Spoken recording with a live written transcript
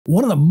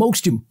One of the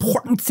most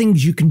important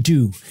things you can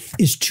do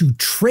is to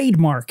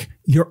trademark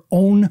your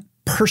own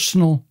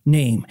personal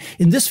name.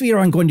 In this video,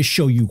 I'm going to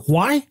show you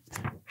why,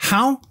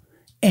 how,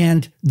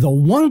 and the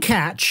one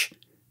catch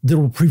that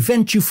will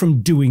prevent you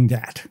from doing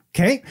that.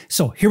 Okay,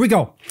 so here we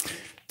go.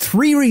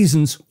 3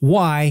 reasons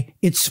why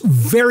it's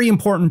very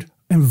important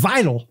and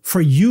vital for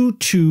you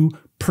to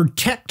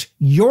protect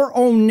your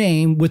own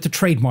name with a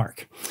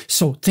trademark.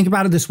 So think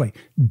about it this way.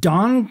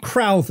 Don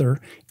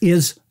Crowther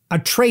is a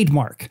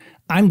trademark.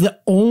 I'm the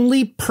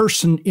only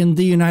person in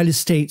the United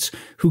States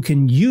who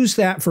can use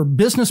that for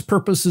business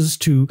purposes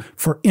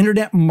for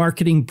internet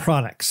marketing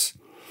products.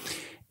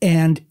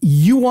 And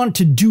you want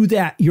to do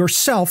that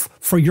yourself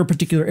for your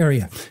particular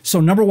area. So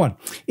number 1,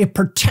 it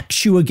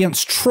protects you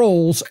against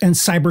trolls and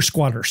cyber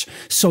squatters.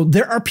 So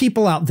there are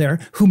people out there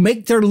who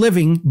make their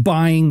living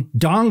buying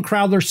Don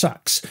Crowther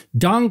sucks.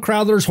 Don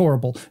Crowther's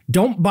horrible.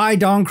 Don't buy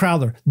Don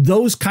Crowther.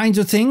 Those kinds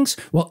of things.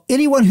 Well,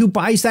 anyone who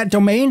buys that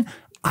domain,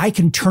 I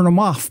can turn them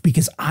off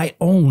because I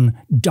own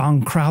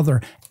Don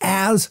Crowther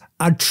as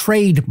a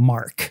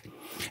trademark.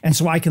 And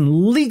so I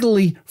can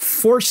legally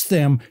force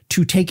them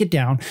to take it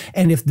down.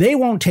 And if they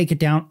won't take it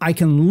down, I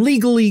can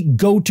legally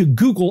go to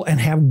Google and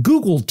have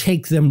Google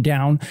take them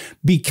down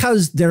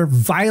because they're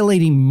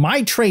violating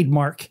my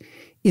trademark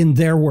in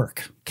their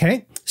work.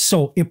 Okay,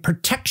 so it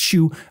protects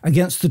you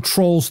against the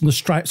trolls and the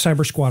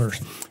cyber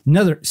squatters.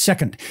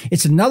 Second,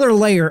 it's another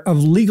layer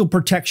of legal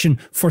protection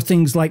for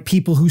things like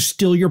people who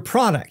steal your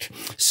product.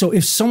 So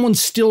if someone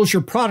steals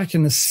your product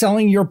and is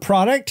selling your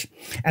product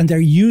and they're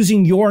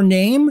using your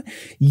name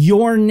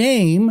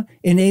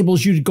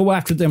enables you to go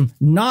after them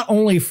not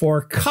only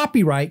for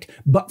copyright,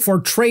 but for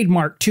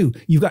trademark too.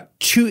 You've got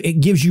it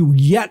gives you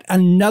yet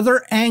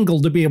another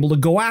angle to be able to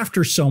go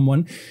after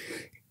someone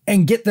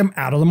and get them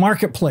out of the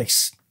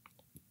marketplace.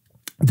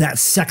 That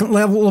second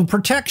level of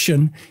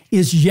protection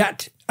is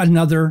yet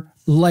another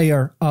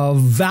layer of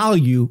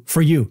value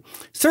for you.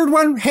 Third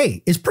one,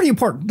 hey, it's pretty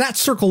important. That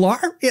circle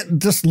R, it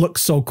just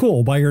looks so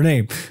cool by your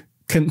name.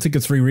 Couldn't think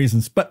of 3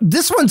 reasons, but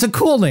this one's a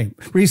cool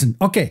reason.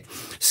 Okay,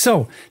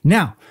 so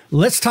now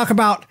let's talk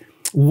about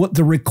what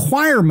the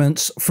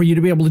requirements for you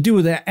to be able to do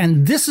with that.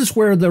 And this is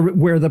where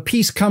the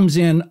piece comes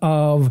in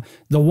of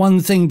the one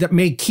thing that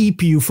may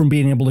keep you from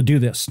being able to do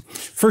this.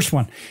 First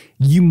one,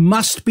 you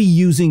must be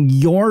using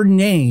your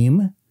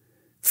name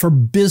for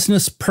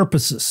business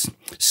purposes.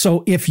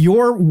 So if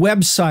your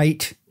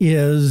website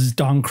is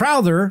Don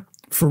Crowther,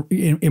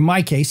 in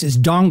my case, is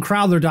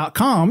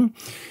doncrowther.com,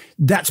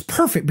 that's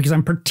perfect because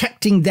I'm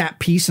protecting that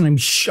piece and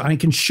I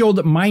can show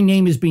that my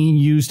name is being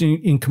used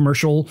in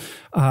commercial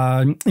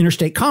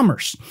interstate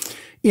commerce.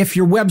 If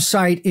your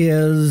website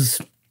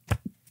is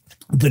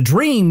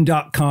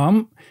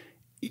thedream.com,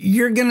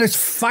 you're going to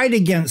fight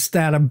against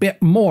that a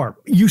bit more.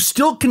 You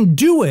still can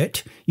do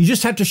it. You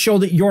just have to show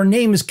that your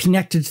name is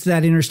connected to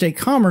that interstate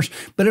commerce,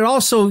 but it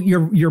also,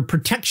 your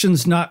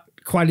protection's not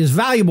quite as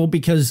valuable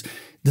because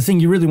the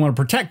thing you really want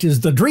to protect is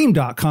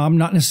thedream.com,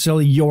 not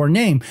necessarily your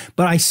name,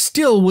 but I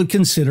still would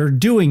consider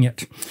doing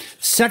it.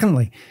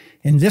 Secondly,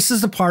 and this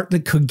is the part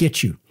that could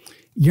get you,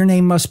 your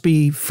name must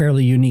be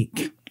fairly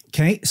unique.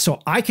 Okay,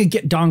 so I could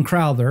get Don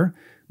Crowther,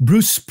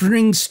 Bruce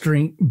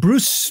Springsteen,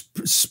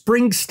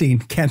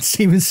 can't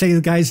even say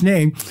the guy's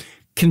name,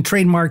 can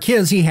trademark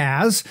his, he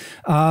has.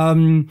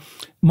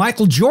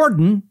 Michael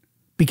Jordan,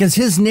 because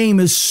his name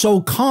is so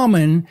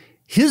common,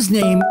 his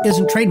name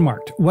isn't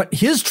trademarked. What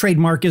his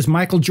trademark is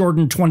Michael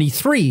Jordan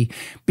 23,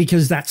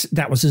 because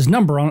that was his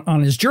number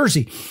on his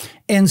jersey.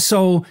 And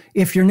so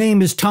if your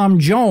name is Tom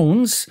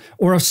Jones,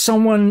 or if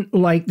someone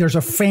like there's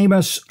a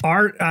famous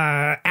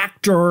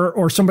actor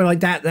or somebody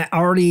like that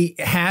already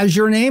has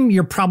your name,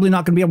 you're probably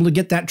not going to be able to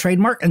get that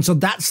trademark. And so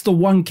that's the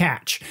one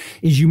catch,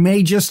 is you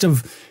may just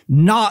have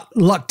not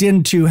lucked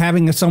into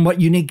having a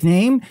somewhat unique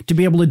name to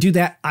be able to do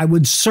that. I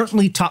would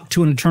certainly talk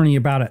to an attorney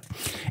about it.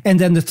 And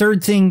then the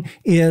third thing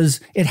is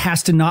it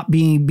has to not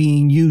be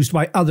being used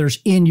by others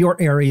in your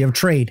area of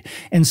trade.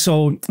 And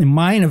so in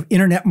mine of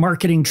internet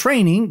marketing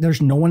training,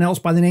 there's no one else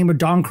by the name of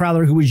Don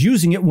Crowther who was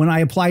using it when I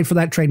applied for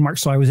that trademark.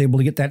 So I was able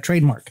to get that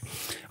trademark.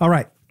 All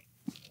right.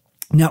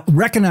 Now,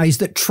 recognize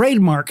that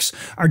trademarks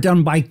are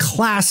done by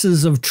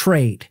classes of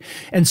trade.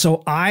 And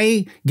so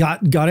I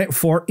got it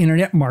for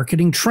internet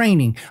marketing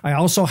training. I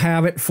also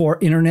have it for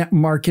internet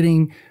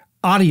marketing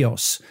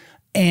audios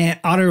and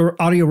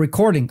audio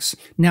recordings.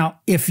 Now,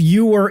 if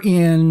you were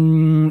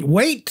in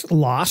weight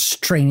loss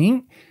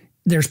training,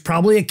 there's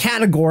probably a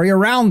category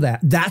around that.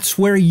 That's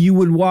where you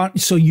would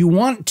want, so you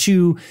want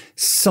to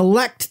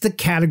select the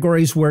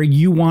categories where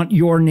you want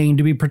your name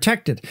to be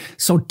protected.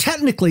 So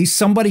technically,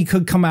 somebody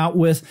could come out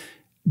with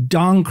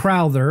Don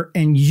Crowther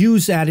and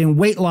use that in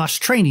weight loss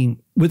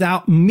training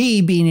without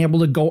me being able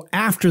to go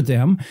after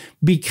them,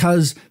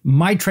 because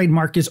my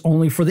trademark is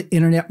only for the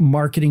internet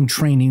marketing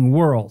training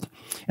world.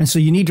 And so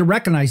you need to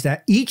recognize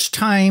that each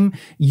time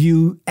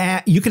you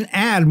can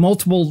add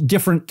multiple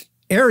different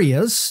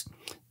areas,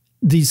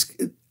 these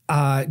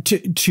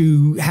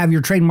to have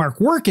your trademark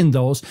work in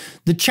those.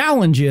 The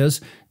challenge is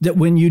that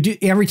when you do,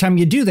 every time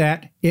you do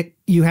that,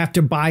 you have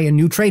to buy a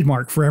new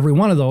trademark for every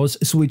one of those,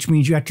 so which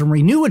means you have to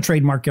renew a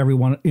trademark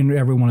in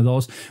every one of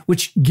those,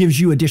 which gives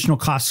you additional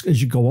costs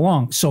as you go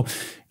along. So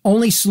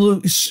only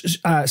select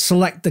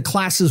the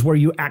classes where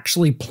you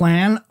actually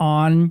plan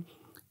on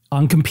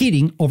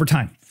competing over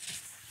time.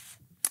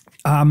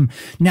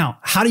 Now,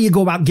 how do you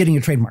go about getting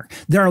a trademark?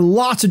 There are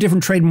lots of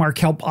different trademark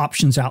help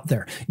options out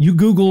there. You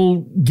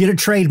Google get a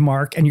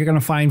trademark and you're going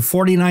to find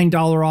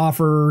 $49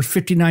 offers,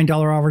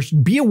 $59 offers.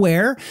 Be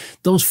aware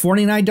those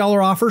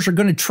 $49 offers are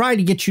going to try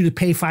to get you to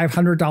pay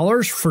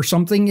 $500 for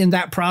something in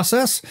that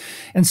process.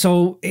 And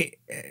so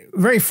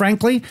very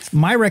frankly,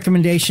 my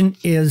recommendation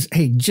is,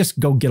 hey, just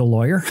go get a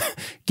lawyer,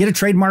 get a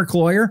trademark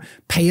lawyer,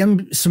 pay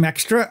him some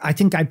extra. I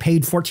think I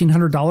paid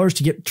 $1,400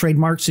 to get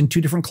trademarks in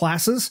 2 different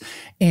classes,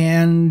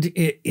 and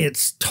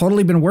it's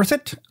totally been worth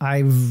it.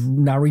 I've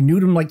now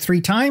renewed them like 3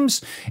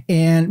 times.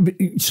 And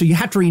so you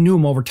have to renew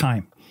them over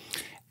time.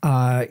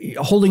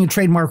 Holding a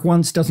trademark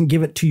once doesn't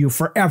give it to you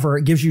forever.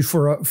 It gives you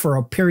for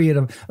a period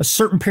of a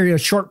certain period, a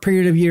short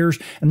period of years,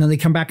 and then they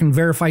come back and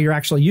verify you're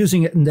actually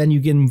using it, and then you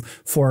get them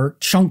for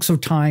chunks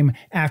of time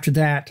after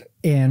that,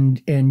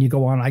 and you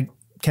go on. I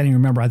can't even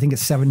remember. I think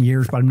it's 7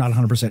 years, but I'm not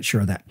 100%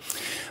 sure of that.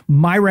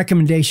 My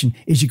recommendation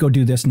is you go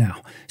do this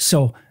now.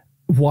 So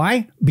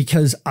why?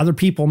 Because other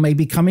people may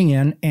be coming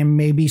in and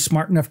may be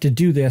smart enough to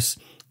do this.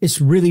 It's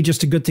really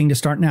just a good thing to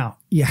start now.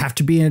 You have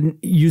to be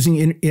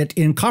using it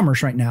in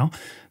commerce right now,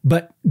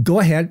 but go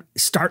ahead,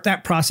 start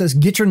that process,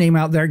 get your name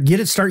out there,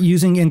 start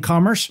using in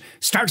commerce,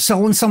 start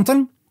selling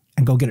something,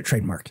 and go get it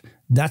trademarked.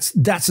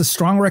 That's a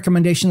strong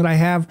recommendation that I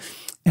have,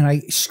 and I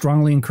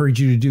strongly encourage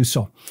you to do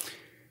so.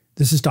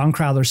 This is Don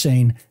Crowther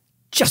saying,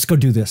 just go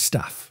do this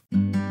stuff.